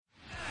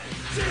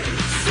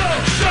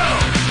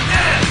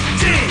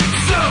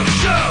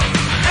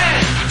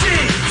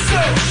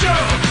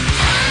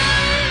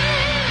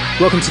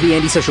Welcome to the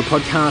Andy Social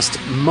Podcast.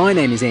 My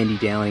name is Andy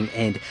Dowling,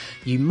 and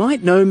you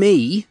might know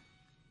me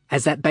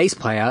as that bass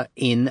player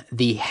in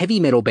the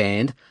heavy metal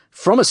band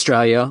from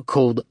Australia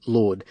called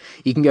Lord.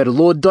 You can go to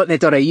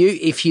lord.net.au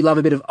if you love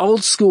a bit of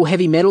old school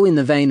heavy metal in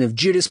the vein of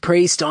Judas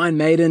Priest, Iron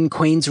Maiden,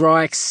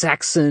 Queensryche,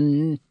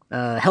 Saxon,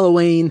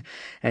 Halloween,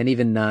 and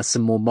even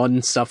some more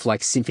modern stuff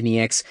like Symphony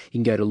X. You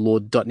can go to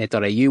lord.net.au.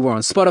 We're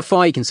on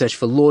Spotify. You can search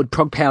for Lord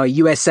Prog Power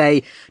USA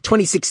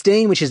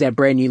 2016, which is our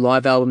brand new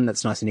live album.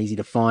 That's nice and easy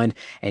to find.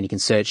 And you can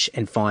search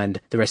and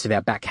find the rest of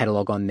our back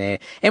catalogue on there.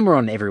 And we're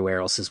on everywhere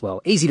else as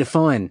well. Easy to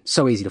find.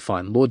 So easy to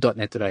find.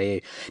 Lord.net.au.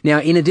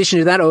 Now, in addition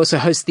to that, I also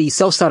host the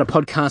Self-Starter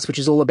Podcast, which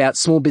is all about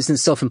small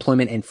business,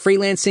 self-employment, and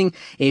freelancing.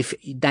 If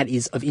that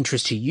is of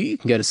interest to you, you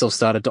can go to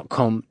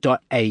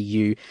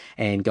selfstarter.com.au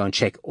and go and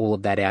check all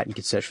of that out. You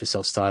can search for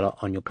Self-Starter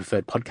on your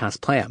preferred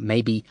podcast player,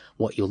 maybe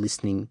what you're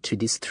listening to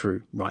this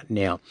through right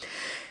now.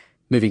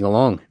 Moving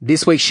along.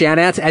 This week's shout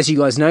out, as you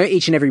guys know,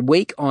 each and every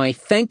week I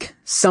thank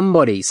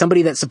somebody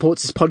that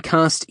supports this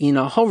podcast in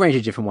a whole range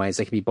of different ways.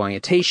 They could be buying a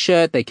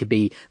t-shirt, they could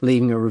be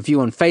leaving a review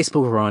on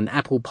Facebook or on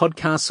Apple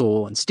Podcasts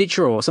or on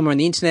Stitcher or somewhere on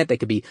the internet. They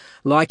could be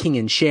liking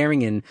and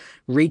sharing and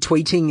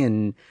retweeting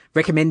and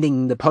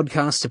recommending the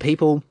podcast to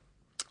people.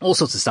 All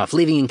sorts of stuff,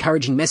 leaving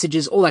encouraging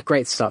messages, all that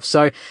great stuff.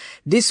 So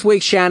this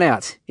week's shout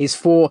out is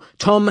for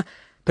Tom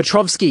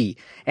Petrovsky,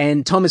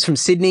 and Tom is from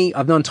Sydney.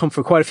 I've known Tom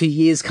for quite a few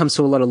years, comes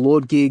to a lot of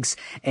Lord gigs,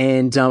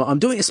 and I'm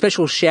doing a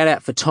special shout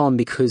out for Tom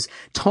because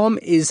Tom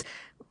is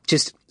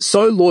just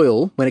so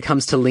loyal when it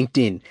comes to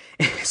LinkedIn.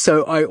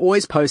 So I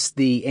always post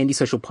the Andy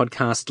Social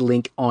Podcast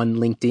link on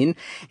LinkedIn,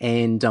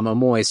 and I'm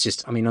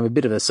a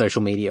bit of a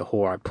social media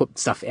whore. I put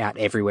stuff out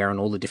everywhere on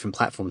all the different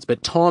platforms.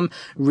 But Tom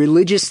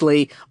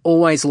religiously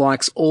always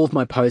likes all of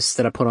my posts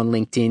that I put on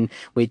LinkedIn,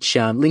 which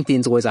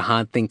LinkedIn's always a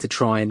hard thing to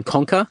try and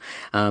conquer,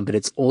 but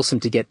it's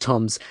awesome to get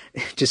Tom's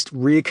just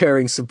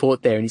reoccurring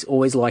support there, and he's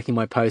always liking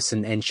my posts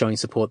and showing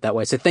support that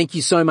way. So thank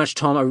you so much,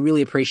 Tom. I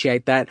really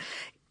appreciate that.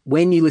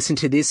 When you listen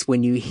to this,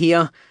 when you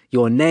hear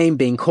your name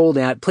being called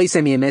out, please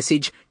send me a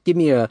message, give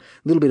me a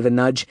little bit of a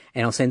nudge,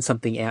 and I'll send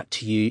something out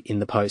to you in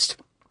the post.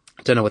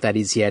 Don't know what that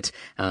is yet,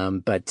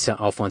 but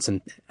I'll find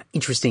some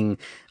interesting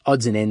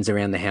odds and ends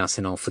around the house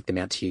and I'll flick them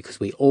out to you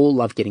because we all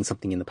love getting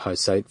something in the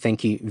post. So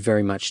thank you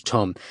very much,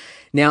 Tom.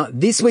 Now,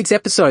 this week's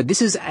episode,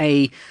 this is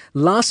a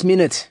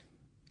last-minute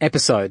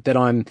episode that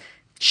I'm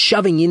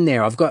shoving in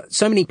there. I've got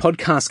so many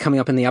podcasts coming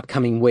up in the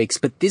upcoming weeks,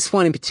 but this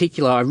one in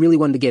particular, I really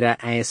wanted to get out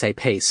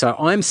ASAP. So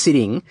I'm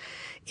sitting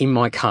in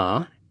my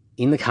car,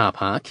 in the car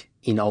park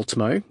in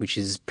Ultimo, which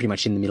is pretty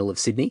much in the middle of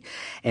Sydney,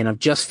 and I've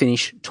just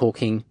finished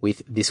talking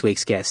with this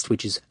week's guest,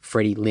 which is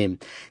Freddy Lim.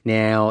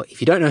 Now, if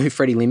you don't know who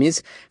Freddy Lim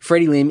is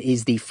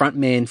the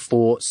frontman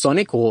for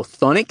Sonic or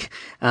Chthonic,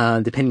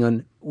 depending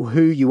on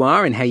who you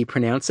are and how you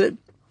pronounce it.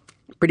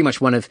 Pretty much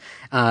one of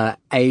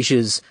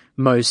Asia's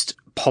most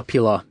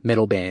popular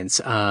metal bands,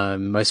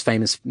 most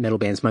famous metal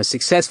bands, most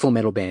successful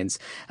metal bands.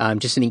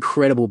 Just an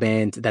incredible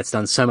band that's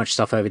done so much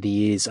stuff over the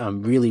years.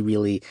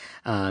 Really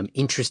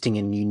interesting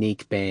and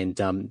unique band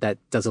that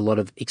does a lot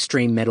of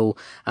extreme metal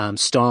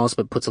styles,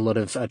 but puts a lot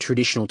of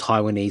traditional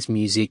Taiwanese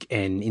music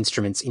and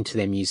instruments into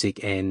their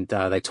music. And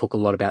they talk a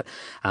lot about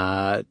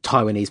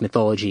Taiwanese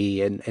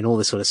mythology and all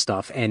this sort of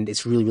stuff. And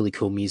it's really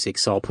cool music.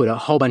 So I'll put a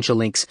whole bunch of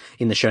links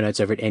in the show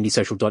notes over at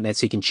andysocial.net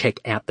so you can check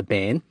out the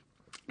band.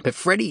 But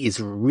Freddy is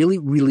a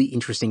really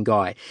interesting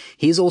guy.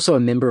 He is also a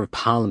member of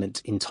parliament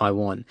in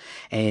Taiwan,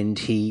 and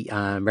he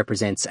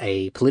represents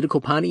a political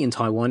party in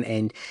Taiwan,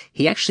 and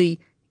he actually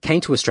came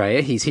to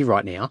Australia. He's here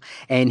right now,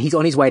 and he's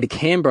on his way to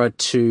Canberra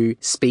to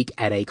speak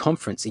at a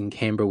conference in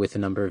Canberra with a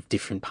number of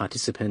different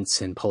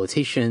participants and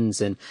politicians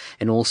and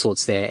all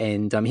sorts there.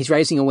 And he's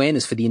raising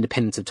awareness for the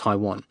independence of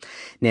Taiwan.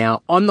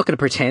 Now, I'm not going to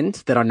pretend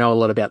that I know a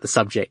lot about the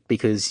subject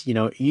because,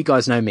 you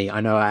guys know me.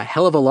 I know a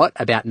hell of a lot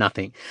about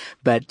nothing.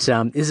 But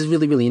this is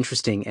really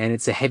interesting, and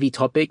it's a heavy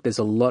topic. There's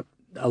a lot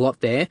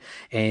there,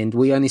 and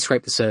we only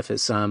scraped the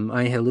surface.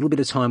 I had a little bit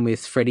of time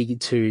with Freddie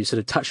to sort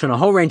of touch on a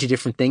whole range of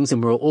different things,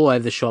 and we're all over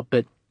the shop,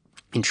 but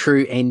in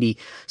true Andy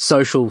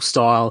social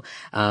style,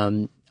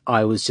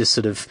 I was just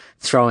sort of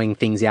throwing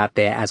things out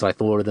there as I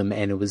thought of them,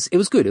 and it was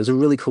good. It was a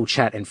really cool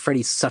chat, and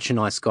Freddie's such a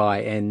nice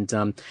guy.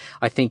 And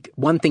I think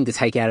one thing to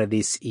take out of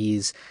this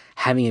is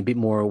having a bit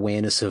more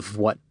awareness of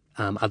what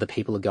other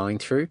people are going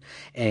through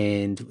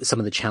and some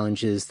of the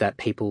challenges that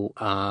people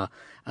are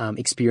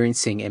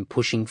experiencing and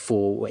pushing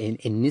for.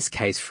 In this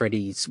case,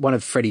 one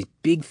of Freddy's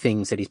big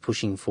things that he's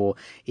pushing for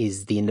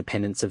is the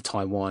independence of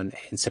Taiwan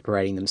and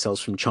separating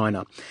themselves from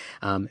China.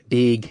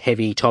 Big,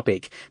 heavy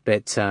topic,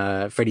 but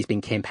Freddy's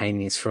been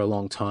campaigning this for a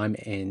long time,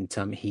 and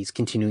he's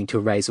continuing to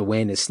raise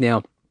awareness.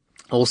 Now,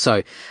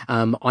 also,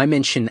 I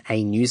mentioned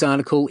a news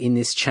article in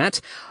this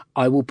chat.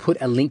 I will put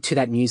a link to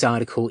that news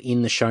article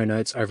in the show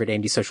notes over at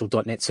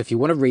andysocial.net. So if you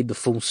want to read the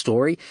full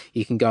story,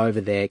 you can go over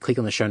there, click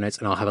on the show notes,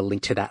 and I'll have a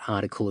link to that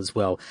article as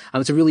well.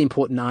 It's a really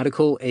important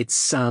article.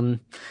 It's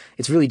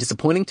really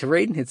disappointing to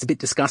read. It's a bit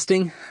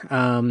disgusting,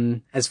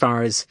 as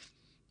far as,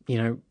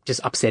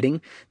 just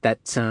upsetting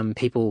that,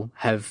 people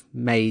have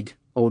made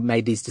or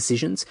made these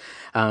decisions.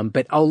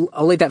 But I'll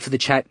leave that for the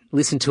chat.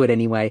 Listen to it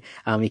anyway.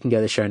 You can go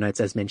to the show notes,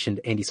 as mentioned,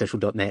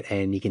 andysocial.net,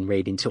 and you can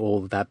read into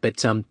all of that.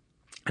 But an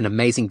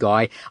amazing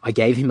guy. I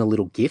gave him a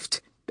little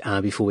gift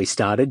before we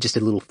started, just a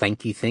little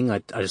thank you thing. I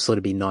just thought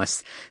it'd be a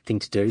nice thing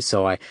to do.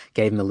 So I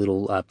gave him a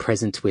little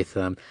present with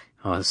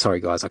oh, sorry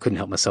guys, I couldn't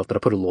help myself, but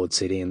I put a Lord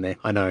CD in there.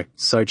 I know,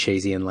 so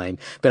cheesy and lame.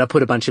 But I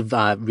put a bunch of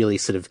really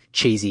sort of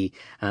cheesy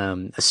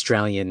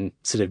Australian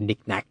sort of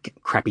knick-knack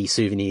crappy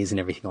souvenirs and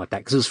everything like that.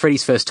 Because it was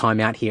Freddy's first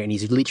time out here, and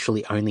he's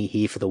literally only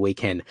here for the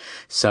weekend.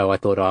 So I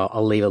thought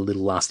I'll leave a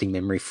little lasting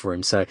memory for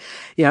him. So,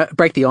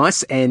 break the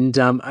ice, and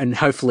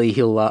hopefully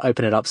he'll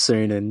open it up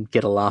soon and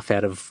get a laugh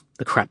out of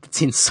the crap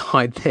that's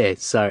inside there.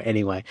 So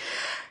anyway,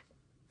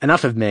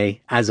 enough of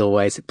me, as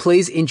always.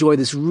 Please enjoy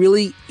this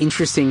really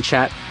interesting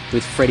chat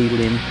with Freddy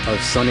Lim of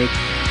Chthonic.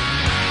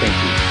 Thank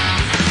you.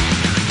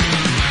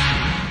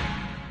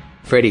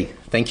 Freddie,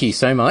 thank you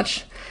so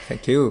much.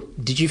 Thank you.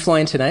 Did you fly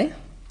in today?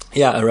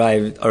 Yeah,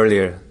 arrived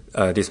earlier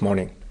this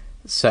morning.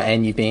 So,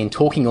 and you've been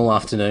talking all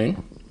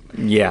afternoon.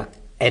 Yeah.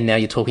 And now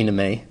you're talking to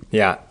me.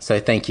 Yeah. So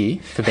thank you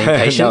for being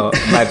patient. No,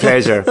 my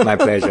pleasure. My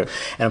pleasure.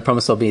 And I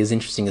promise I'll be as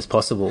interesting as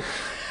possible.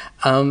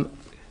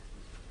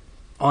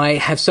 I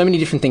have so many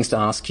different things to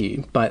ask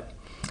you, but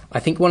I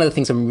think one of the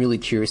things I'm really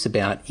curious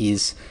about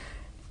is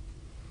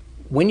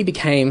when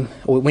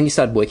you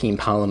started working in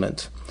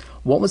Parliament,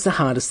 what was the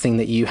hardest thing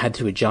that you had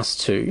to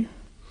adjust to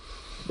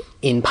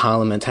in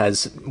Parliament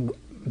as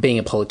being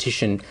a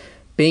politician,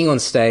 being on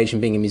stage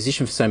and being a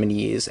musician for so many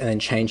years and then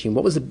changing?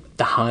 What was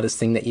the hardest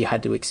thing that you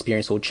had to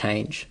experience or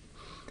change?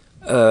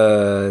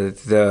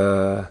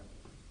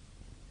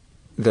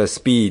 The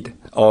speed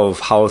of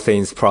how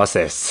things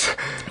process.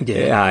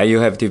 Yeah,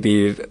 you have to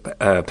be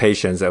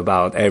patient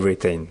about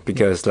everything,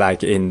 because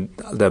like in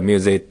the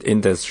music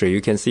industry, you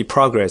can see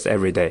progress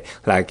every day.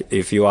 Like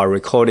if you are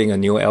recording a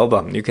new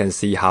album, you can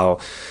see how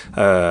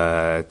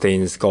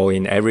things go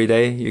in every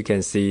day. You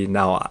can see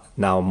now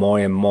more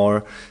and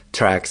more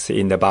tracks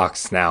in the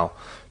box now.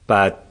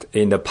 But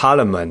in the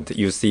Parliament,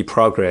 you see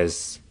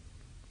progress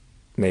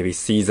maybe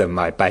season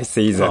by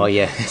season. Oh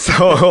yeah.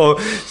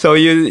 So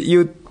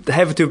you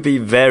have to be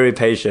very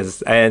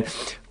patient, and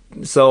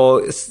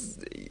so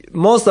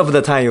most of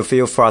the time you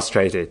feel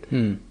frustrated.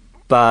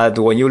 But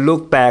when you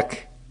look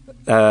back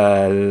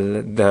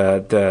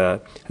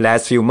the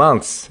last few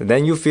months,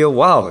 then you feel,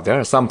 wow,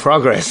 there's some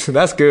progress.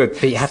 That's good.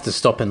 But you have to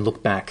stop and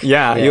look back.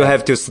 Yeah. You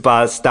have to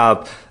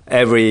stop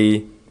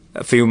every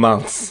few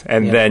months,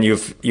 and then you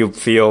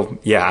feel,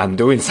 I'm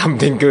doing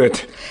something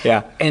good.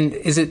 Yeah. And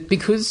is it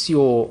because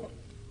you're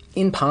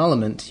in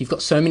Parliament, you've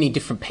got so many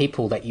different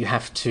people that you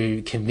have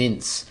to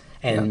convince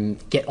and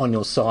get on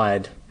your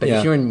side. But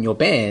if you're in your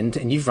band,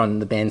 and you've run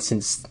the band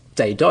since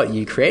day dot,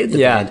 you created the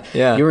band,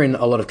 you're in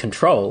a lot of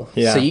control.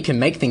 So you can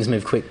make things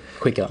move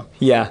quicker.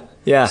 Yeah.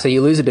 So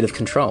you lose a bit of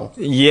control.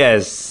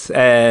 Yes,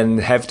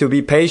 and have to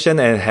be patient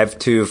and have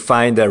to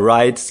find the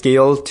right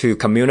skill to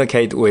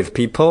communicate with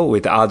people,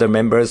 with other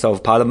members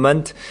of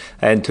Parliament,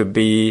 and to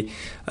be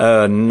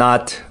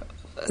not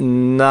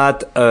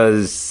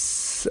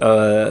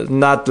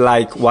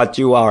like what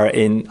you are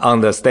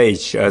on the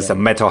stage as a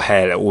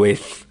metalhead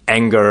with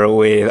anger,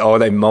 with all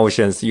the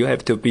emotions. You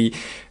have to be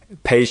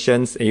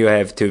patient. You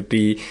have to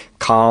be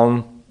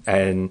calm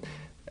and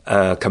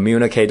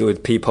communicate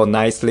with people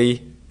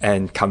nicely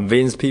and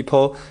convince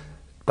people,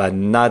 but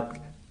not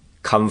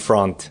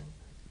confront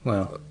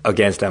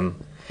against them.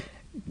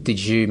 Did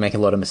you make a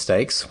lot of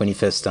mistakes when you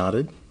first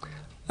started?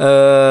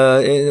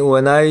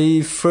 When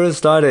I first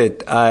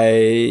started,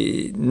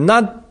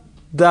 not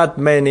that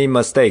many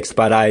mistakes,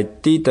 but I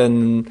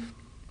didn't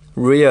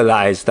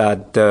realize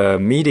that the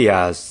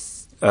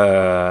media's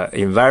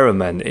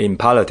environment in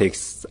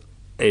politics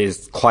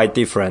is quite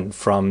different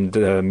from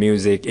the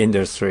music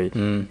industry.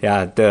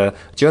 Yeah, the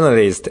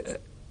journalist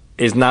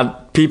is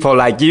not people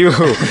like you.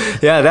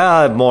 They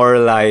are more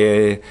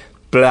like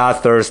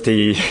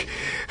bloodthirsty.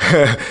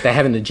 They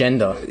have an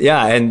agenda.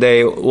 Yeah, and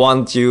they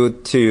want you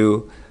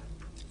to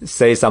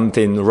say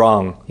something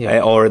wrong,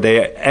 or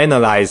they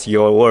analyze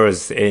your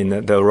words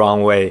in the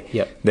wrong way.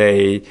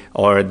 They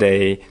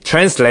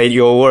translate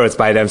your words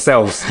by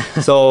themselves.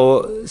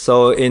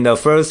 So in the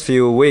first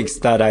few weeks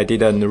that I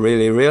didn't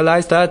really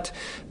realize that,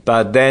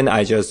 but then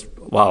I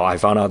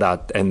found out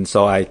that, and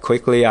so I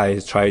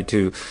tried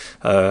to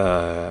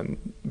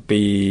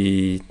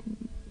be.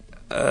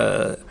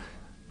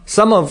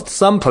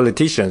 Some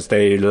politicians,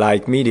 they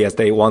like medias,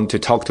 they want to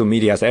talk to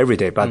medias every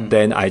day, but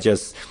then I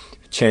just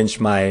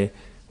changed my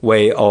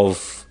way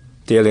of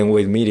dealing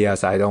with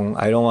medias. I don't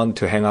want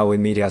to hang out with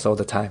medias all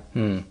the time.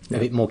 A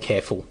bit more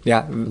careful.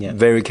 Yeah,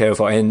 very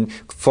careful, and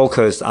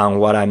focus on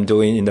what I'm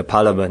doing in the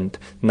Parliament,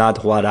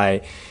 not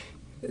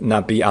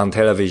be on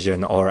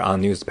television or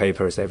on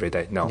newspapers every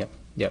day. No.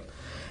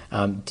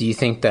 Do you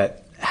think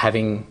that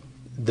having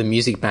the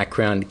music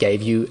background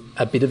gave you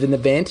a bit of an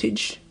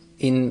advantage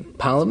in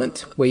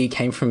Parliament, where you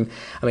came from?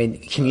 I mean,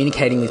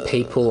 communicating with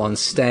people on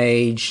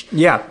stage.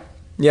 Yeah.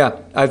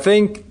 I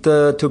think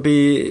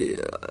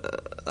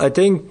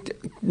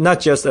not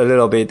just a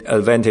little bit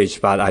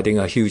advantage, but I think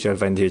a huge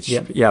advantage.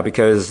 Yep. Yeah,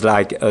 because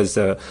like as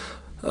a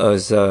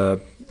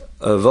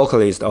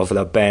vocalist of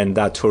the band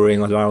that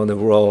touring around the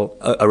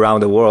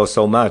world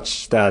so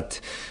much that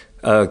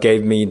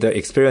gave me the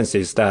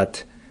experiences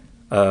that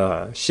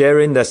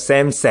sharing the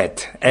same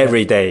set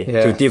every day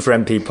to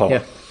different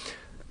people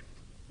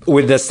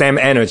with the same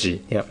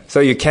energy. So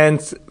you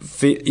can't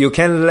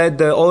let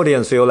the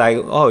audience feel like,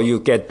 oh, you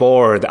get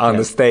bored on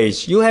the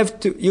stage.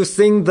 You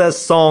sing the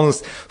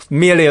songs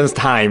millions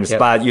times,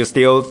 but you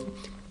still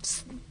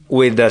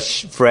with the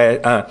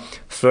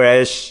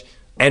fresh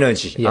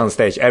energy on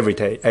stage every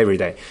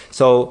day.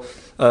 So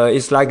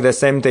it's like the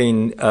same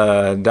thing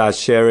that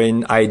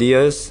sharing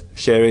ideas,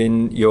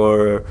 sharing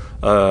your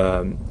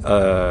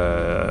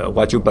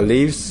what you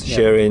believe,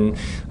 sharing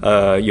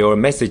your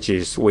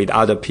messages with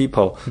other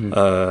people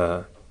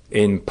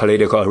in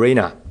political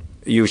arena.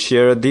 You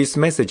share these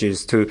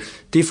messages to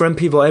different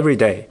people every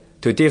day,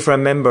 to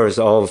different members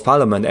of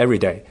parliament every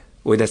day,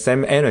 with the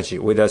same energy,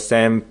 with the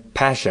same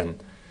passion.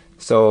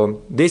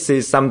 So this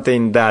is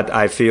something that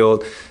I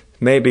feel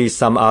maybe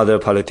some other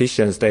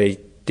politicians, they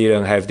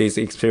didn't have these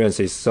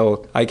experiences.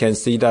 So I can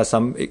see that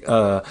some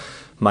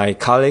my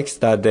colleagues,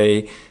 that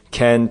they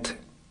can't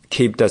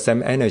keep the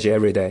same energy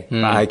every day.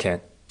 But I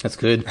can. That's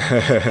good.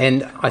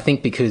 And I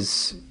think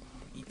because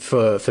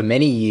for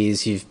many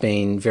years you've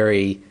been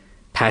very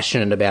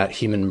passionate about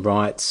human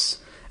rights,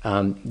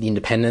 the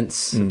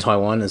independence of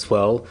Taiwan as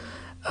well.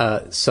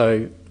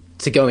 So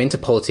to go into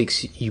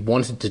politics, you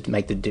wanted to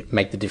make the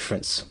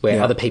difference,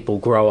 where other people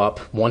grow up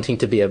wanting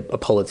to be a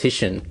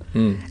politician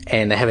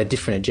and they have a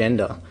different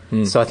agenda.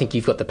 So I think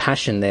you've got the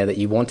passion there that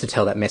you want to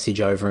tell that message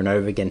over and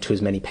over again to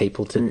as many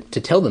people to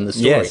tell them the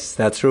story. Yes,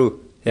 that's true.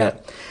 Yeah.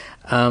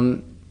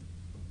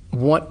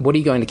 What are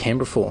you going to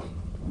Canberra for?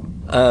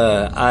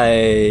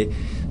 I'm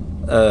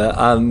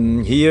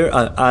here.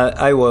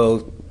 I will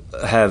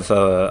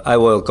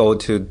go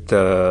to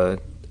the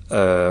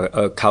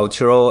a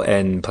cultural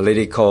and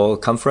political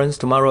conference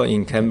tomorrow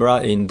in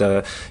Canberra in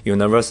the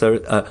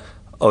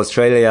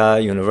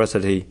Australia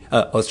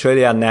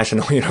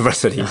National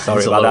University.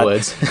 Sorry about that.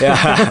 Words.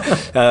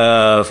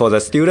 For the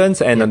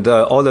students, and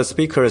all the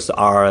speakers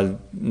are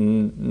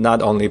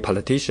not only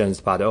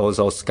politicians but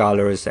also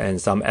scholars and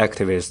some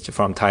activists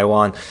from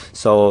Taiwan.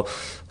 So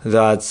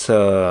that's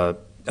a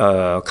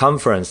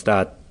conference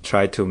that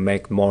try to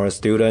make more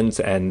students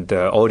and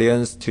the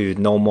audience to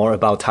know more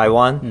about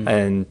Taiwan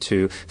and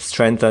to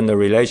strengthen the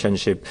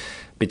relationship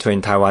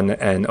between Taiwan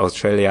and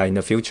Australia in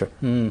the future.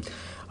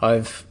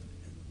 I've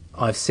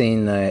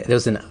seen there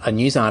was a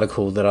news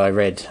article that I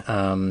read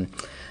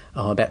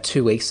about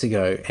 2 weeks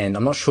ago, and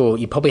I'm not sure,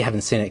 you probably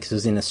haven't seen it because it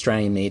was in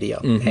Australian media,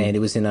 and it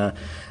was in a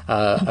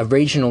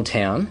regional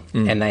town,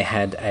 and they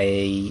had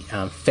a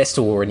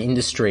festival or an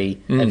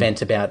industry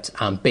event about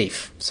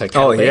beef. So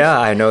beef. Yeah,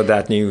 I know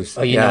that news.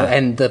 Oh, you know,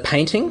 and the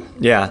painting?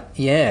 Yeah,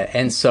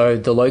 and so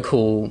the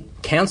local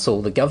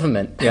council, the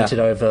government, painted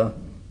over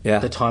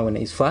the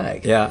Taiwanese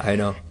flag. Yeah, I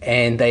know.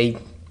 And they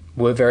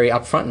were very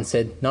upfront and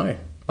said, no,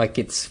 like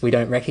we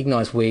don't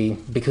recognise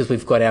because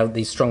we've got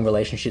these strong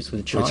relationships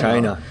with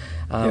China.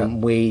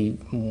 We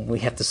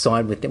have to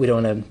side with them. We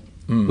don't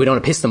want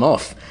to piss them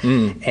off.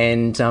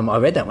 And I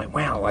read that and went,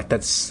 wow, like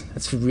that's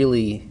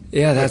really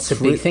that's a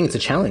big thing. It's a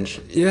challenge.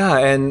 Yeah,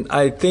 and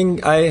I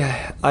think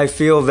I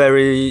feel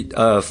very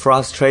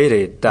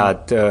frustrated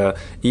that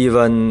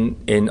even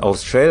in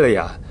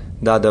Australia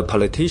that the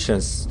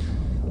politicians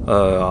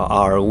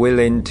are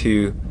willing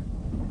to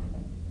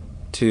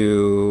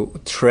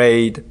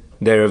trade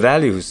their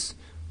values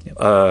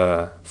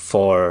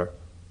for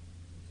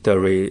the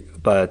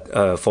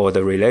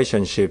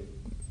relationship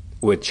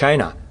with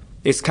China.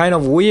 It's kind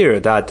of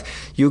weird that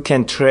you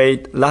can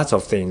trade lots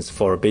of things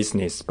for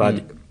business,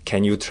 but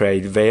can you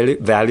trade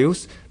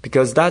values?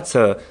 Because that's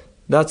a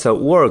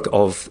work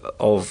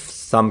of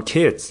some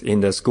kids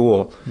in the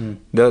school.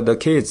 The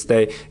kids,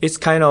 it's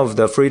kind of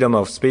the freedom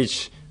of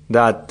speech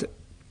that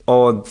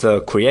all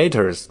the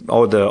creators,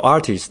 all the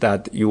artists,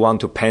 that you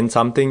want to paint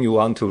something, you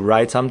want to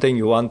write something,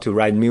 you want to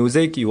write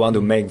music, you want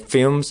to make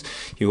films,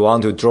 you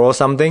want to draw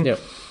something. Yeah.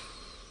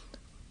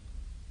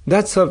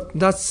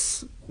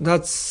 That's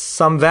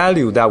some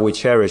value that we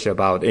cherish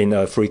about in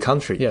a free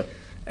country. Yeah.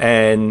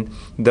 And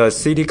the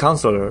city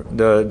councilor,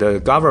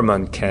 the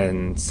government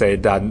can say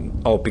that,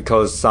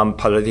 because some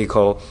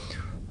political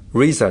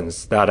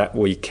reasons that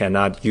we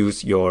cannot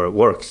use your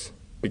works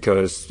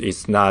because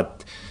it's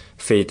not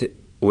fit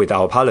with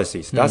our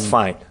policies. That's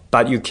fine.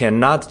 But you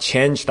cannot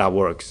change that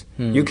works.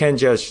 You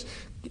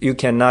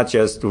cannot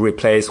just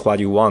replace what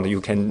you want. You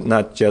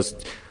cannot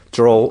just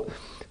draw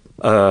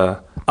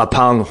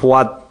upon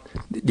what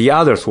the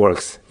others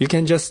works. You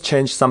can just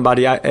change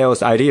somebody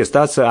else's ideas.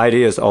 That's the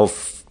ideas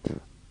of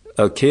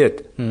a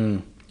kid.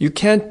 You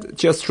can't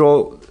just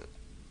draw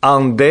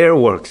on their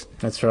works.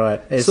 That's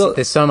right.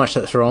 There's so much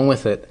that's wrong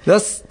with it.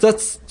 That's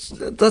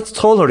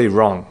totally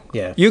wrong.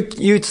 Yeah.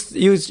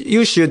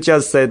 You should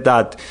just say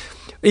that.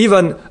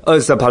 Even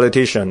as a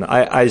politician,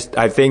 I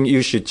think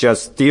you should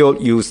just still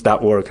use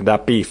that work,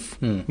 that beef,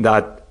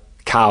 that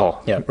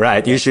cow, Yeah.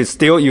 right? You should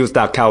still use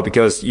that cow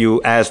because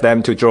you ask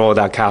them to draw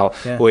that cow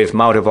with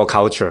multiple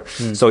culture.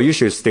 So you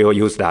should still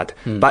use that.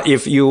 But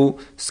if you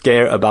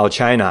scare about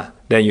China,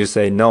 then you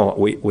say, no,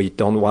 we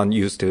don't want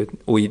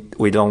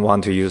we don't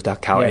want to use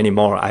that cow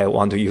anymore. I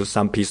want to use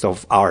some piece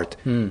of art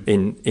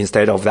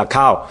instead of that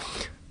cow.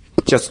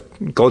 Just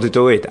go to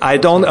do it. I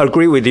don't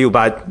agree with you,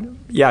 but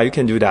yeah, you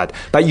can do that.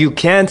 But you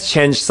can't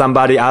change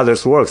somebody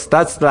else's works.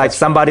 That's like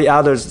somebody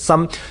else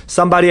song,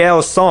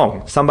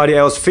 somebody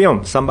else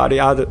film,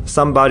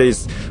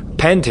 somebody's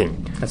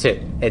painting. That's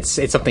it.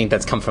 It's something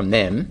that's come from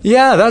them.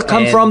 Yeah, that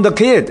come from the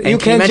kid. And you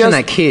can imagine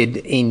that kid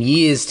in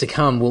years to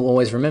come will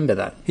always remember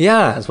that.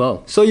 Yeah, as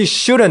well. So you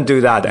shouldn't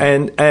do that.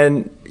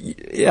 And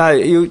yeah,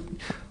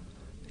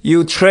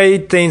 you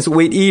trade things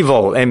with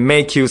evil and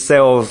make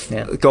yourself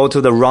go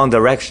to the wrong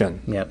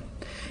direction. Yeah.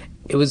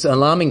 It was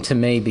alarming to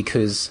me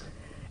because,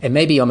 and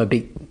maybe I'm a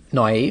bit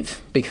naive,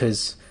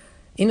 because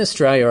in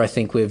Australia, I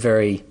think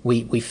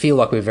we feel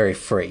like we're very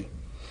free.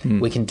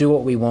 We can do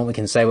what we want. We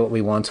can say what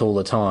we want all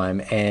the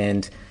time.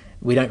 And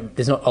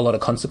there's not a lot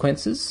of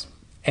consequences.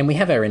 And we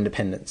have our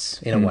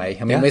independence in a way.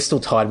 I mean, we're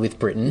still tied with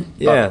Britain.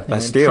 But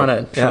still.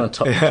 Trying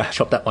to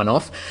chop that one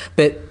off.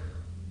 But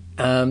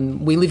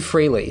we live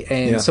freely.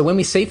 And so when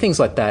we see things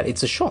like that,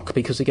 it's a shock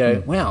because we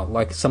go, wow,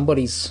 like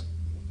somebody's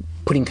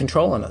putting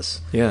control on us.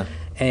 Yeah.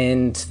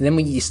 And then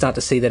you start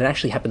to see that it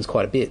actually happens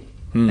quite a bit.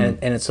 And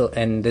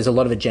there's a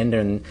lot of agenda,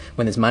 and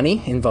when there's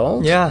money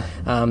involved,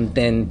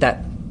 then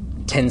that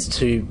tends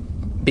to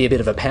be a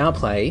bit of a power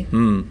play,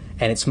 and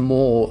it's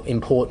more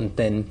important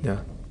than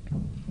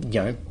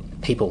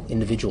people,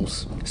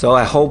 individuals. So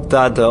I hope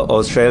that the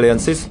Australian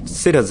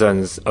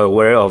citizens are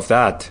aware of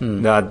that,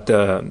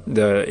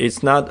 that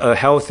it's not a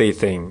healthy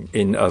thing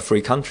in a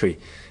free country.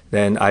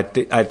 Then I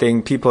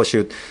think people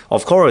should,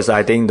 of course,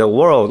 I think the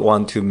world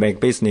want to make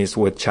business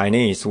with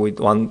Chinese. We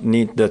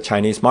need the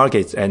Chinese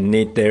markets and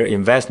need their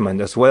investment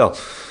as well.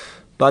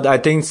 But I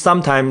think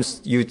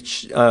sometimes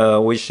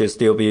we should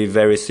still be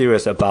very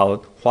serious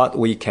about what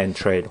we can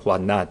trade,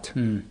 what not.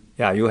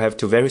 Yeah, you have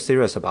to be very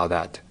serious about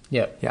that.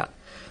 Yeah. Yeah.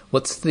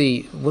 What's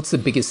the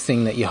biggest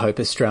thing that you hope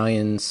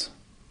Australians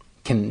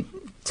can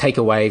take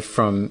away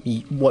from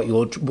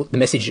the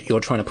message that you're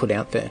trying to put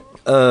out there?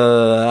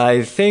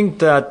 I think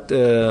that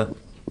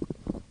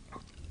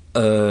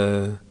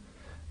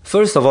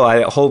first of all,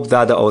 I hope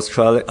that the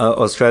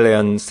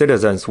Australian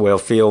citizens will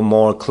feel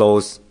more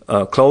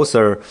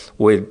closer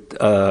with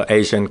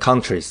Asian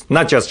countries,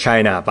 not just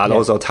China, but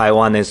also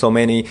Taiwan and so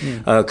many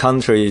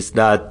countries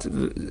that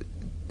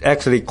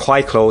actually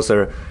quite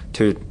closer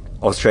to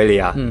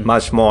Australia,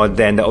 much more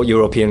than the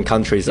European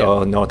countries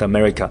or North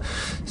America.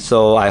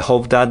 So I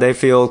hope that they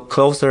feel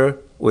closer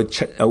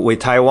with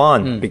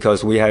Taiwan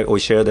because we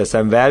share the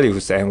same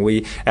values, and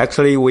we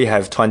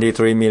have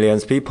 23 million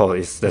people.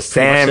 It's the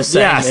same.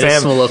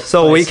 Same.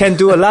 So we can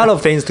do a lot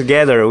of things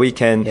together. We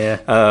can.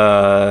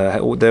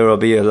 There will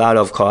be a lot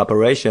of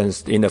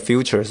cooperations in the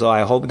future. So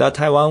I hope that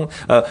Taiwan.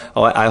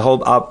 I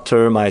hope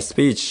after my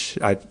speech,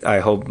 I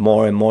hope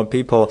more and more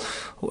people,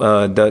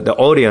 the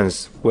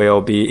audience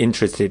will be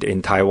interested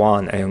in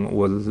Taiwan and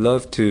would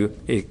love to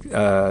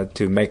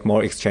make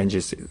more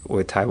exchanges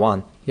with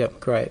Taiwan. Yep,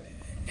 great.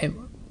 And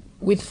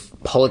with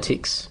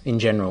politics in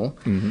general,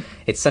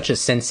 it's such a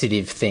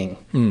sensitive thing.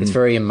 It's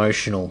very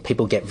emotional.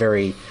 People get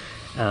very,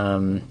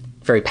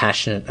 very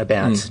passionate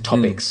about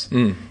topics.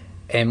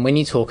 And when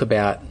you talk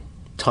about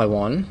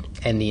Taiwan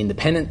and the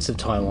independence of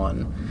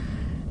Taiwan,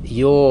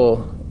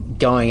 you're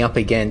going up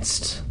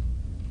against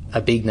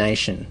a big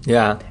nation.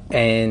 Yeah.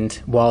 And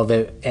while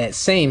it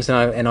seems,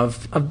 I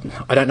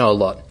don't know a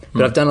lot,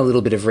 but I've done a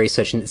little bit of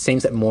research, and it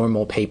seems that more and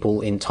more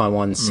people in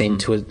Taiwan seem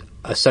to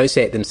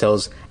associate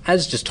themselves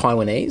as just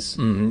Taiwanese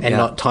and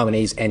not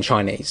Taiwanese and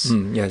Chinese.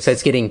 Yes. So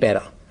it's getting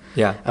better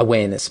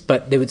awareness.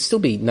 But there would still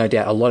be, no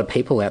doubt, a lot of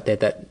people out there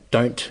that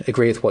don't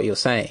agree with what you're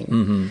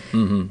saying.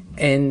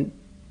 And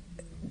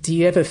do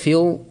you ever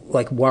feel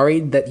like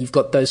worried that you've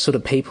got those sort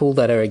of people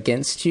that are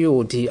against you?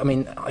 Or you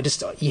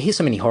hear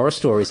so many horror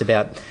stories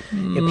about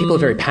people are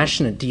very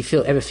passionate. Do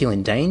you ever feel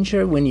in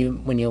danger when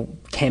you're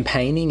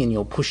campaigning and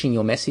you're pushing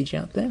your message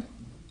out there?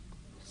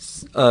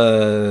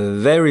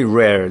 Very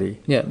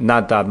rarely,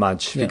 not that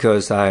much,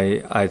 because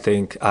I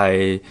think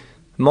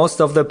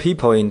most of the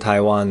people in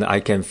Taiwan, I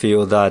can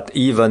feel that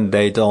even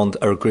they don't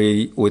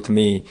agree with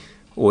me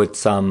with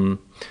some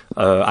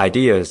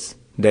ideas,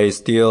 they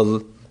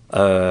still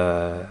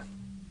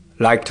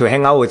like to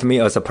hang out with me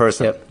as a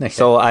person. Okay.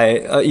 So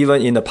I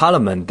even in the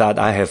parliament that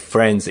I have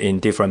friends in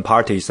different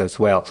parties as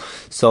well.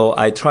 So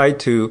I try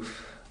to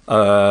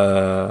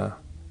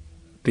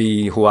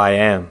be who I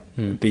am,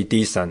 be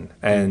decent,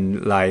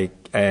 and I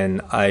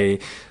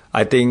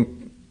think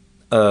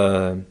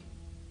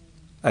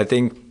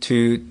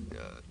to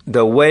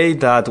the way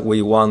that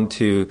we want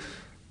to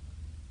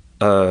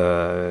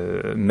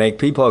make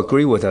people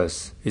agree with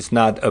us, it's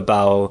not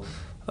about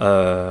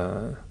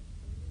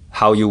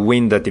how you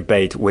win the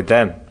debate with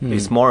them.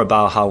 It's more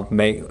about how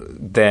make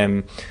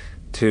them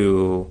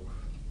to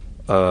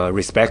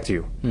respect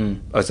you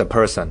as a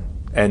person.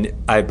 And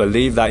I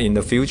believe that in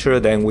the future,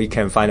 then we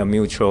can find a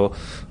mutual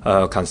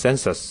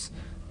consensus.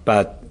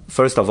 But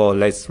first of all,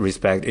 let's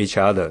respect each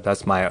other.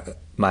 That's my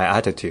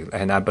attitude.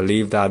 And I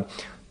believe that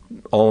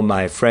all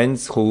my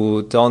friends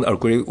who don't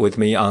agree with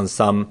me on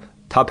some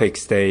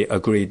topics, they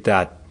agree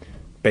that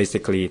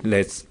basically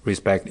let's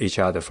respect each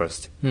other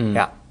first.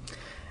 Yeah.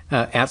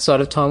 Outside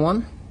of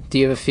Taiwan, do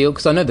you ever feel,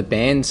 because I know the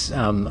band's,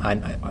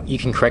 you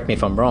can correct me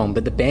if I'm wrong,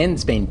 but the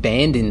band's been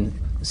banned in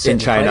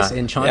China.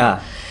 In China.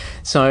 Yeah.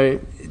 So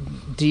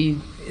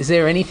is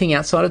there anything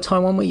outside of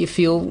Taiwan where you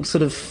feel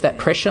sort of that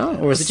pressure,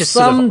 or is it just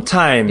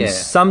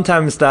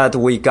sometimes that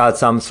we got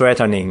some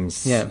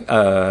threatenings,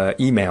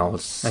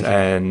 emails,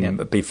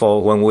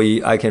 before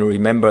I can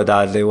remember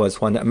that there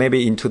was one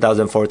maybe in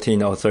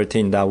 2014 or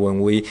 13 that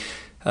when we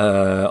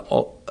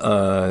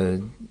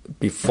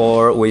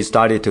before we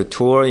started to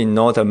tour in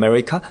North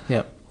America,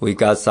 we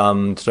got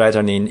some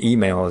threatening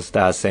emails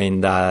that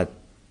saying that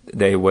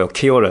they will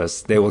kill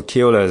us. They will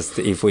kill us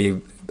if we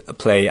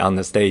play on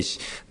the stage.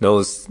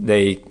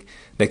 They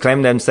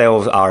claim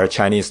themselves are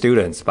Chinese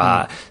students,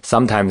 but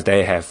sometimes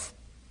they have.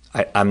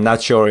 I'm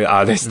not sure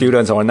are they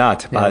students or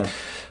not.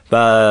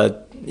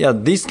 But yeah,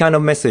 these kind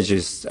of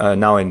messages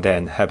now and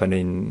then happen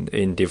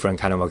in different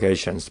kind of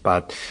occasions.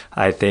 But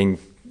I think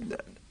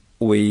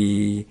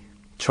we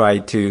try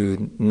to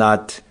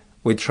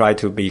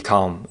be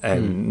calm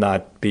and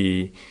not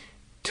be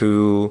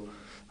too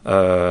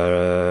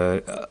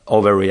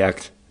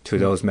overreact to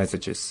those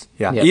messages.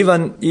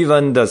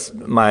 Even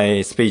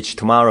my speech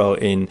tomorrow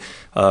in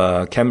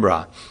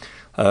Canberra,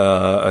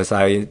 as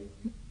I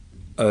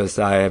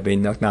have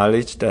been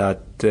acknowledged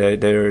that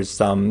there's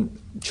some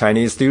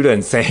Chinese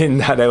students saying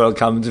that they will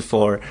come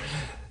to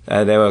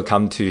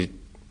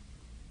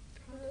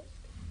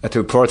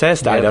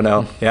protest. I don't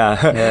know.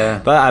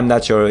 But I'm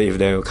not sure if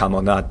they will come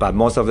or not. But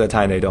most of the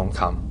time they don't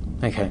come.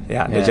 Okay.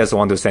 They just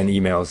want to send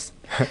emails.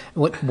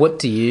 What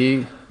do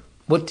you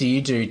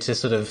do to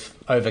sort of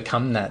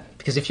overcome that?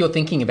 Because if you're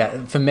thinking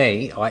about, for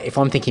me, if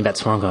I'm thinking about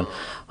tomorrow, I'm going,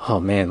 oh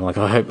man, like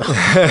I hope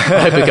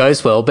it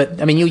goes well.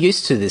 But I mean, you're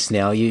used to this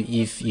now.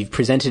 You've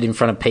presented in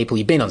front of people.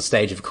 You've been on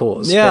stage, of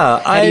course. Yeah.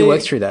 But how do you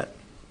work through that?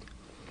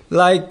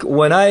 Like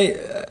when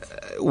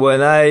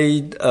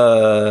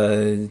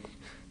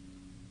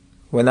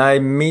I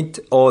meet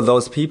all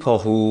those people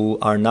who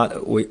are not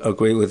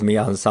agree with me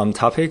on some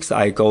topics,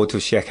 I go to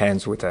shake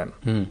hands with them.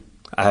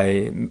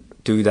 I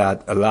do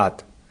that a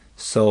lot.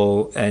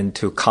 So, and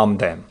to calm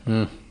them.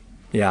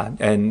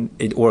 And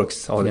it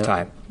works all the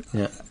time.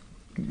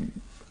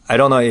 I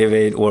don't know if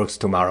it works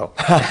tomorrow.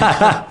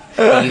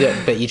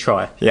 but you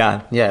try.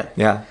 Yeah.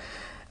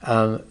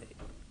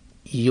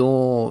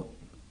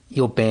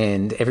 Your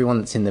band, everyone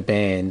that's in the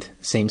band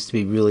seems to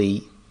be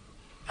really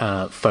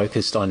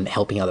focused on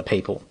helping other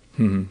people.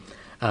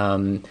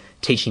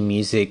 Teaching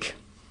music,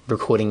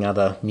 recording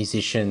other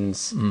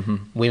musicians,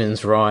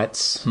 women's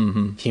rights,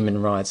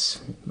 human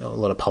rights, a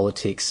lot of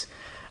politics.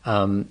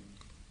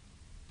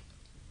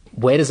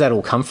 Where does that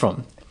all come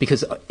from?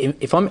 Because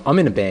if I'm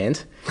in a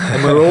band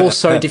and we're all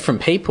so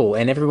different people,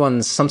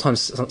 and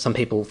sometimes some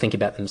people think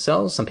about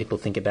themselves, some people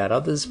think about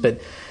others, but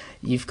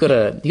you've got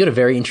a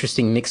very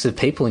interesting mix of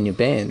people in your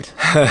band.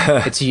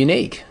 It's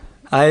unique.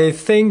 I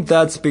think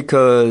that's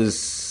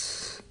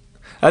because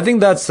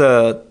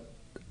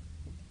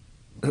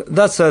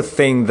that's a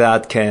thing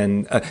that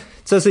can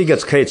这是一个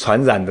可以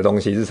传染的东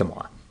西是什么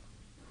啊？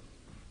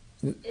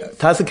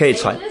它是可以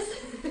传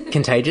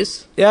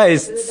Contagious? Yeah,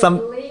 it's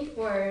some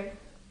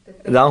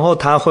然后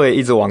它会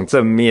一直往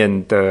正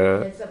面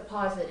的 It's a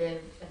positive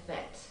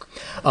effect.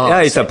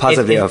 It's a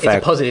positive effect. It's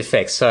a positive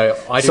effect. So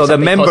I do so something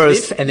the members,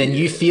 positive, and then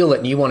you feel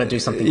it and you want to do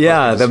something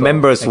positive. The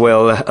members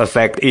will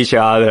affect each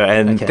other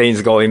and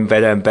things going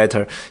better and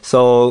better.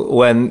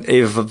 So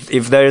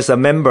if there is a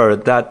member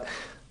that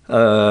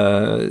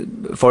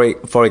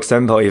for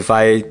example, if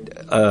I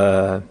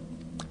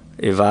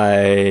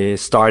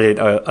started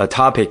a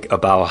topic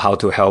about how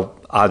to help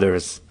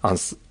others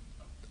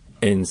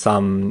in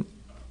some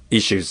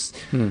issues,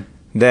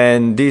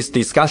 then this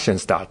discussion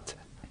start,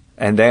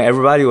 and then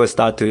everybody will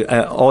start to,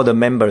 all the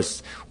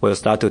members will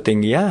start to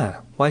think,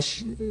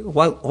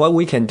 what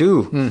we can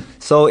do.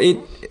 So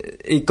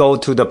it go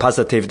to the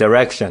positive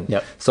direction.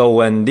 So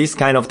when these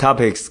kind of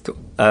topics be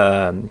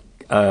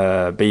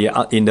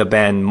in the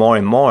band more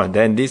and more,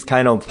 then this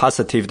kind of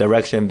positive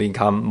direction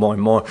become more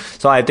and more.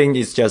 So I think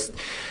it's just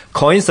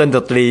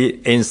coincidentally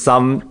in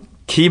some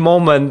key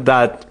moment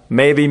that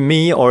maybe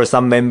me or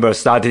some members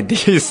started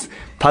this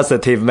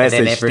positive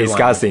message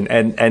discussing,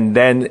 and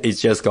then it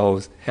just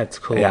goes. That's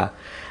cool. Yeah.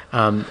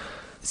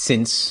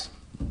 Since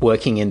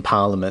working in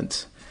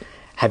Parliament,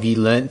 have you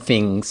learnt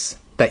things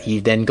that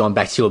you've then gone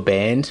back to your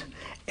band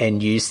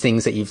and used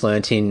things that you've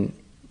learnt in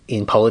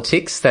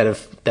politics that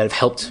have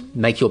helped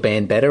make your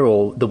band better,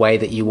 or the way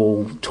that you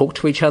all talk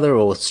to each other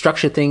or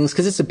structure things?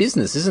 Because it's a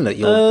business, isn't it?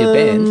 Your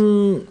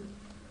band.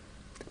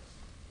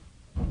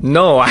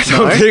 No, I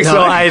don't think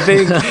so. I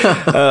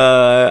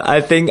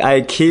think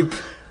I keep,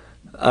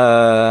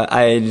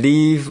 I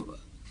leave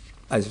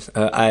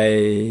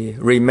I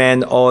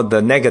remain all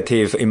the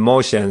negative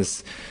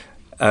emotions,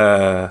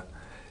 and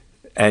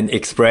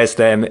express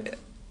them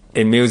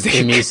in music.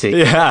 In music.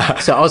 Yeah.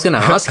 So I was going to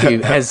ask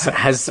you,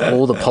 has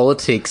all the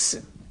politics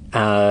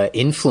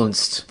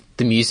influenced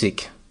the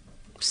music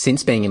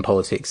since being in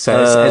politics? So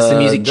has the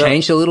music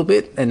changed a little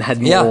bit and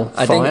had more fire?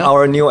 I think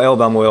our new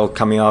album will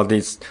coming out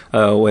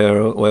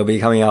will be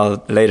coming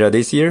out later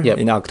this year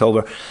in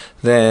October.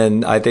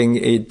 Then I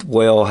think it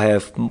will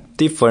have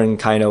different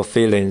kind of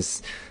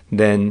feelings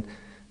than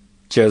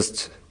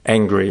just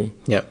angry.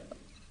 Yep.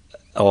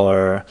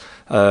 Or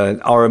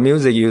our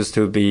music used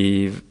to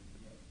be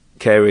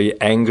carry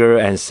anger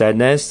and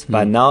sadness,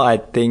 but now I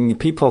think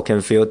people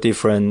can feel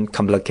different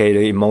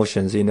complicated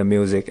emotions in the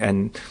music,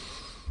 and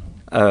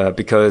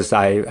because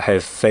I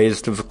have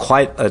faced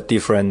quite a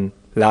different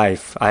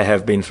life. I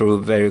have been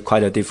through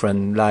quite a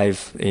different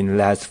life in the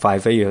last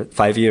 5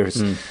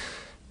 years.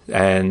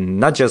 And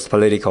not just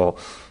political,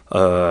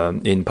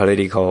 in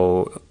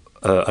political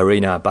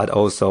arena, but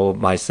also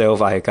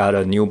myself. I got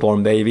a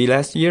newborn baby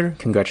last year.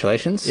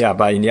 Congratulations. Yeah,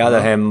 but on the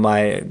other hand,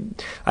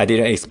 I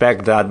didn't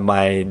expect that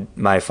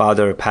my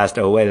father passed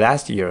away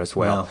last year as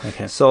well. Wow,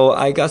 okay. So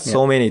I got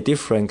so many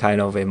different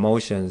kind of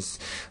emotions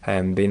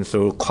and been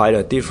through quite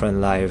a different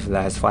life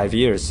last 5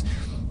 years.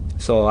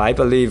 So I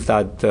believe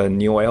that the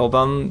new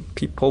album,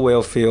 people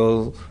will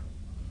feel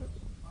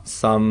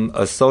some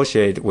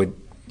associate with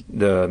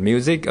the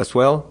music as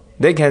well.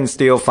 They can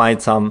still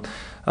find some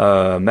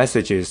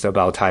messages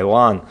about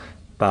Taiwan,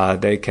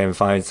 but they can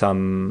find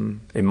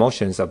some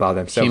emotions about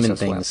themselves Human as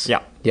things.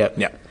 well.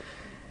 Yeah.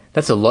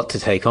 That's a lot to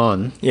take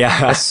on.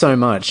 Yeah. That's so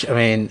much. I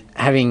mean,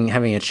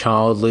 having a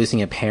child,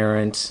 losing a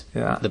parent,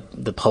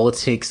 the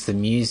politics, the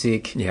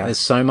music, there's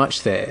so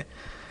much there.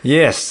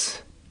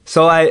 Yes.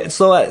 So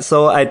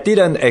I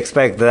didn't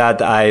expect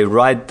that I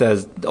write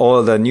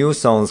all the new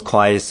songs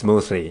quite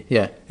smoothly.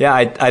 Yeah. Yeah,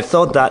 I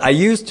thought that I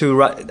used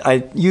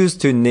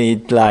to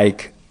need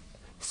like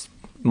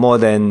more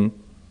than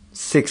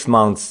 6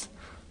 months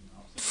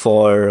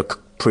for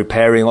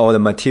preparing all the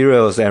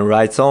materials and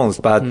write songs,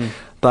 but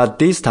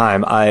this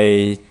time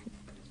I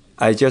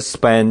just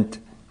spent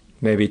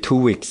maybe 2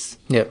 weeks.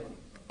 Yep.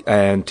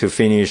 And to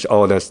finish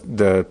all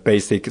the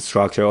basic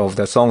structure of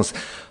the songs.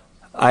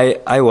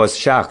 I was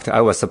shocked.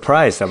 I was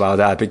surprised about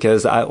that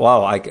because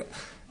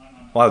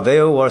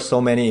there were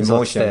so many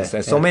emotions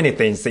and so many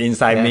things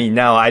inside me.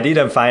 Now I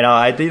didn't find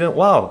out.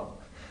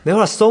 There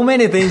are so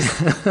many things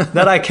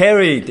that I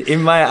carried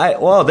in my.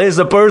 There's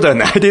a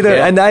burden.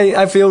 And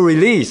I feel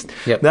released.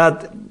 Yep.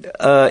 That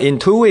in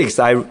 2 weeks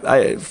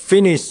I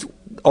finished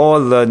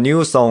all the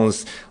new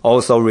songs.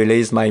 Also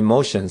released my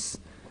emotions.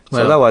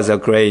 So that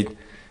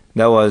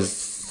was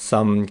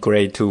some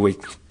great 2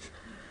 weeks.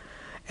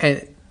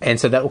 And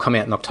so that will come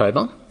out in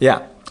October?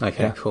 Yeah.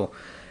 Okay, cool.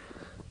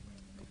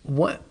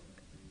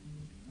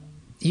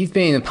 You've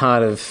been a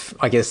part of,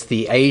 I guess,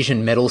 the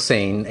Asian metal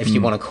scene, if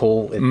you want to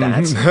call it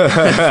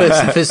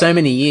that, for so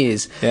many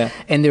years. Yeah.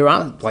 And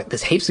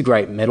there's heaps of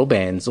great metal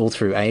bands all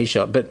through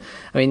Asia. But,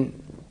 I mean,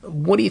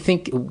 what do you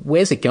think,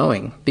 where's it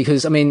going?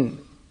 Because, I mean,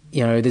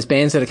 you know, there's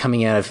bands that are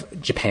coming out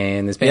of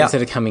Japan. There's bands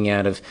that are coming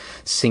out of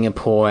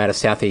Singapore, out of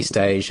Southeast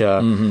Asia.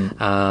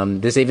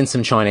 There's even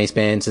some Chinese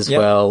bands as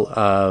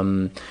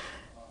well.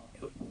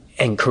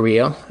 And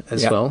Korea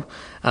as well.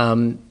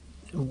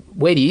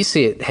 Where do you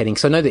see it heading?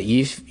 Because I know that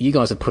you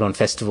guys have put on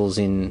festivals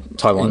in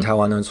Taiwan. In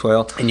Taiwan as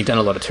well. And you've done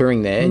a lot of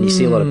touring there, and you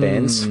see a lot of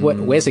bands.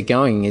 Where's it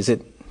going? Is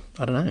it,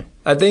 I don't know.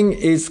 I think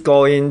it's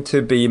going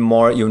to be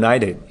more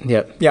united.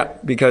 Yeah,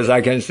 because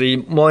I can see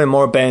more and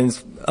more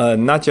bands,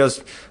 not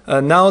just,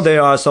 now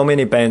there are so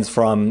many bands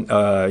from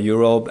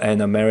Europe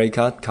and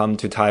America come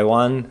to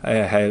Taiwan,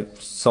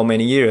 have so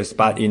many years.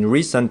 But in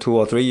recent 2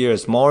 or 3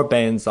 years, more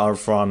bands are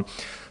from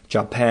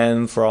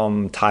Japan,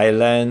 from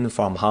Thailand,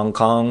 from Hong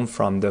Kong,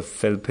 from the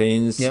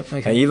Philippines,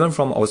 and even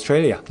from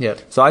Australia.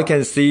 So I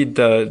can see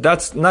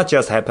that's not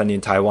just happening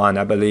in Taiwan,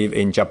 I believe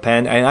in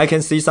Japan. And I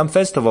can see some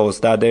festivals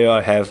that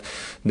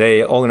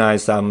they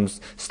organize some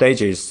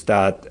stages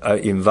that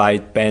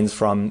invite bands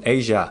from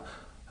Asia,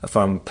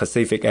 from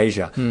Pacific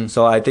Asia.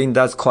 So I think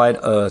that's quite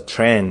a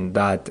trend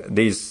that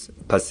this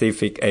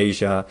Pacific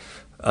Asian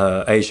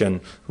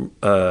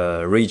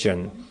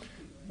region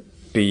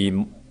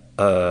be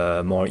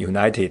more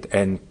united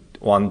and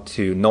want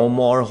to know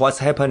more what's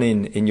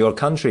happening in your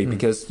country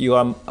because you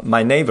are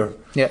my neighbor.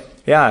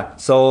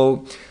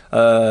 So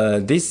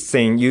this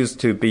thing used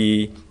to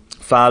be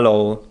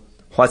follow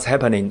what's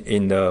happening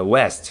in the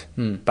West,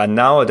 but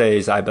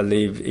nowadays I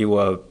believe it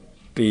will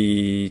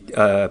be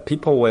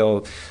people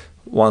will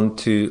want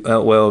to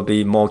will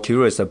be more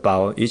curious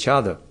about each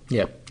other.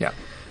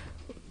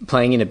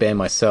 Playing in a band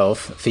myself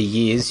for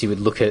years, you would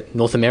look at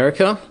North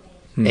America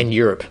and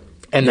Europe.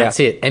 And that's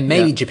it. And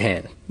maybe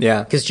Japan.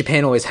 Because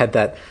Japan always had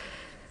that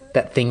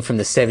thing from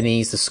the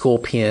 70s, the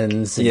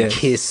Scorpions and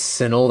Kiss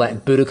and all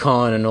that,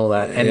 Budokan and all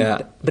that.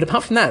 And but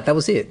apart from that, that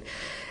was it.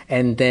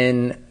 And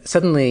then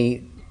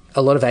suddenly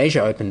a lot of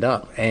Asia opened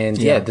up, and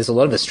there's a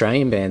lot of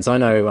Australian bands. I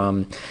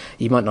know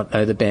you might not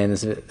know the band.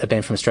 There's a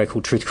band from Australia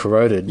called Truth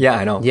Corroded. Yeah,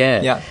 I know.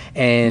 Yeah.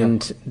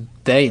 And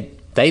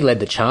they led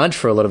the charge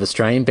for a lot of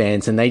Australian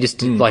bands, and they just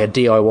did like a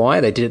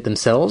DIY. They did it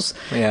themselves,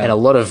 and a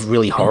lot of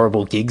really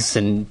horrible gigs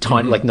and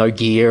tiny, like no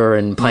gear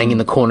and playing in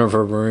the corner of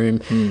a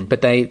room.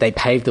 But they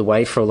paved the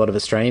way for a lot of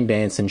Australian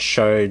bands and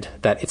showed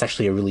that it's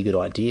actually a really good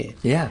idea.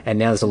 Yeah. And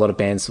now there's a lot of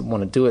bands that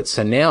want to do it.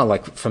 So now,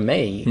 like for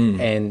me,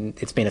 and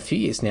it's been a few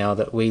years now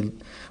that we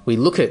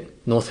look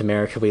at North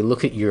America, we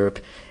look at Europe,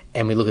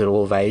 and we look at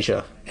all of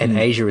Asia, and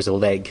Asia is a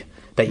leg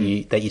that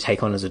you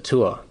take on as a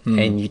tour,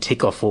 and you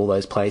tick off all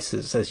those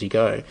places as you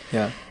go.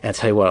 Yeah. And I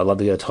tell you what, I'd love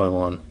to go to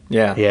Taiwan.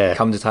 Yeah.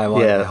 Come to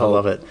Taiwan. Yeah, I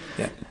love it.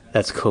 Yeah.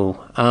 That's cool.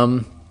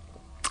 One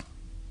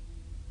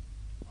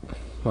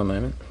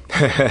moment.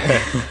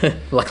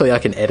 Luckily I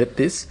can edit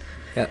this.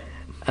 Yeah.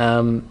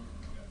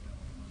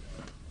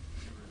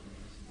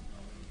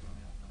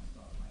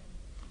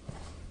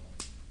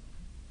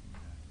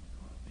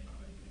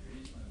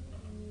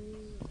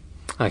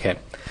 Okay.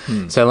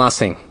 So last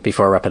thing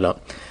before I wrap it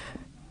up.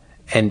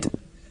 And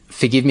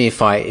forgive me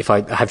if I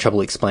have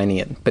trouble explaining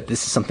it, but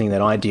this is something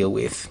that I deal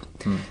with.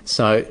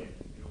 So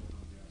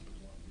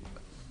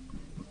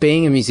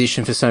being a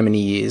musician for so many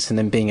years and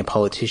then being a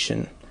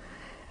politician,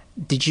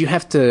 did you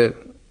have to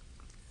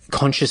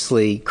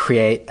consciously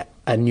create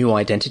a new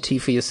identity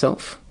for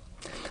yourself?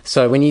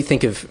 So when you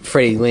think of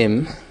Freddie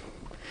Lim,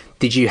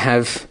 did you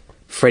have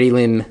Freddie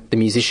Lim, the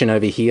musician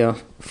over here,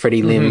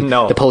 Freddie Lim,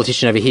 the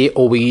politician over here,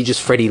 or were you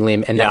just Freddie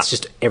Lim and that's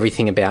just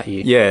everything about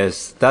you?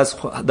 Yes, that's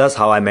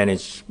how I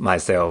manage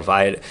myself.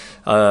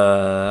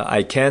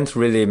 I can't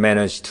really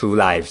manage two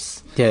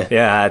lives.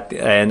 Yeah,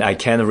 and I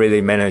can't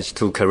really manage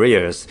two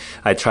careers.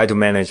 I try to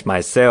manage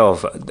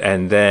myself,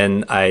 and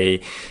then I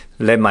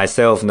let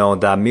myself know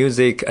that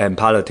music and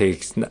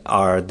politics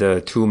are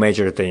the two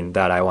major things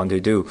that I want to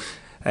do.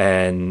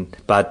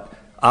 But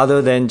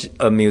other than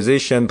a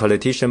musician,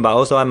 politician, but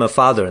also I'm a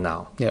father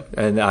now.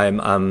 And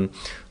I'm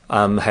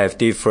have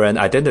different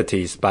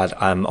identities,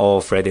 but I'm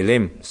all Freddie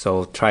Lim.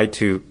 So try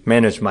to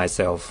manage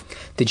myself.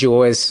 Were you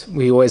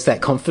always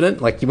that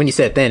confident? Like when you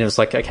said it then, it was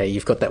like, okay,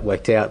 you've got that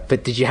worked out.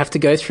 But did you have to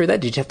go through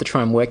that? Did you have to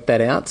try and work that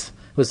out?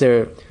 Was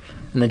there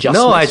an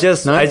adjustment? No, I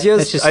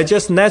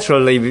just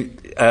naturally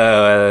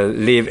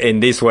live in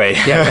this way.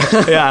 Yeah.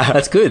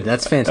 That's good.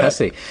 That's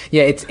fantastic.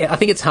 Yeah, I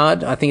think it's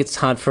hard. I think it's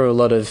hard for a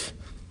lot of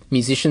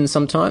musicians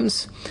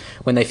sometimes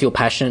when they feel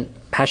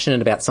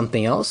passionate about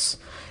something else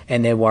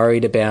and they're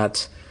worried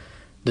about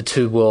the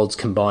two worlds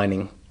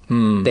combining.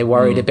 They're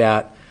worried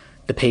about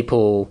the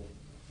people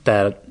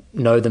that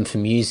know them for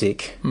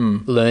music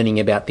learning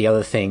about the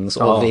other things,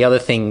 or the other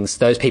things,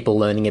 those people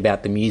learning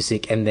about the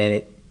music and then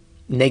it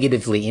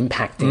negatively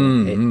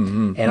impacting it.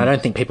 And I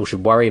don't think people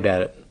should worry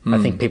about it. I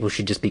think people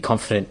should just be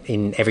confident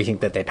in everything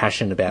that they're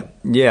passionate about.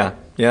 Yeah.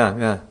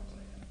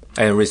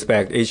 And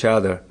respect each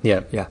other.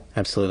 Yeah,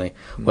 absolutely.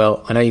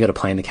 Well, I know you got a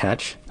plane to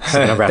catch, so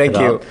I'm going to wrap Thank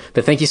it you. up.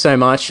 But thank you so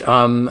much.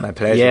 My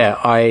pleasure. Yeah,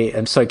 I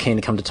am so keen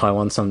to come to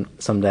Taiwan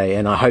someday,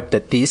 and I hope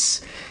that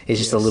this is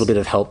just a little bit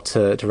of help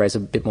to raise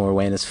a bit more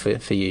awareness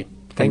for you.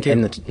 Thank you.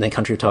 In the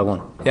country of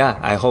Taiwan. Yeah,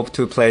 I hope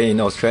to play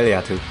in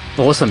Australia too.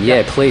 Awesome.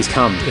 Yeah, please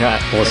come.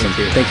 Yeah, awesome.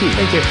 Thank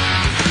you.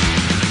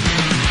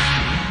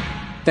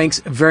 Thanks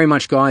very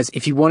much, guys.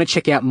 If you want to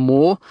check out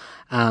more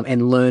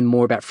and learn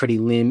more about Freddie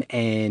Lim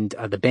and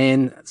the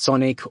band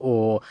Chthonic,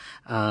 or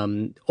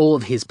all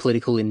of his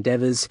political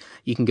endeavors,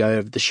 you can go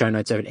over the show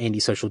notes over at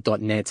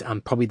andysocial.net.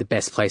 Probably the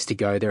best place to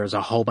go. There is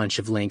a whole bunch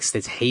of links.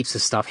 There's heaps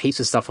of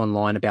stuff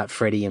online about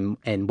Freddie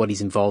and what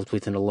he's involved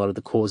with and a lot of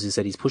the causes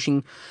that he's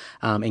pushing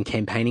and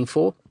campaigning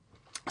for.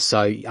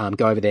 So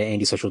go over there,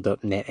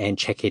 andysocial.net, and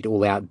check it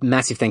all out.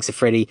 Massive thanks to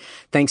Freddie.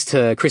 Thanks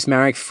to Chris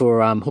Marek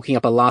for hooking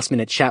up a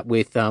last-minute chat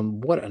with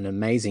what an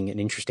amazing and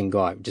interesting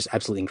guy. Just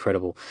absolutely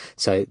incredible.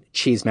 So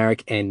cheers,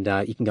 Marek, and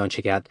you can go and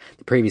check out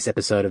the previous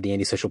episode of the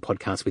Andy-Social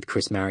podcast with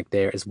Chris Marek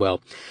there as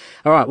well.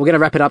 All right, we're going to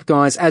wrap it up,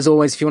 guys. As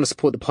always, if you want to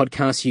support the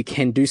podcast, you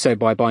can do so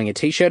by buying a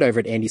T-shirt over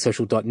at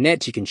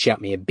andysocial.net. You can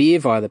shout me a beer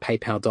via the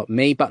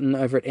paypal.me button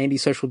over at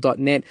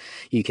andysocial.net.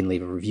 You can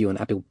leave a review on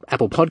Apple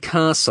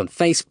Podcasts, on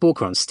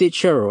Facebook, or on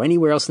Stitcher, or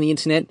anywhere else on the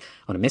internet,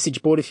 on a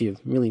message board if you're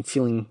really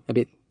feeling a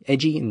bit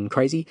edgy and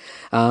crazy.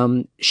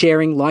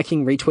 Sharing,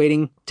 liking,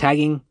 retweeting,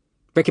 tagging,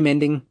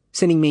 recommending,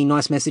 sending me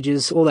nice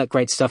messages, all that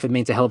great stuff. It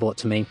means a hell of a lot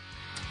to me.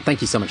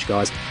 Thank you so much,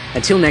 guys.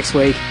 Until next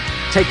week,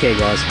 take care,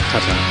 guys.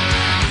 Ta-ta.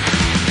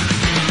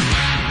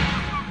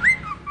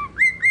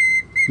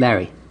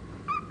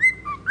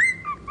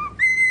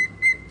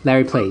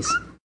 Larry, please.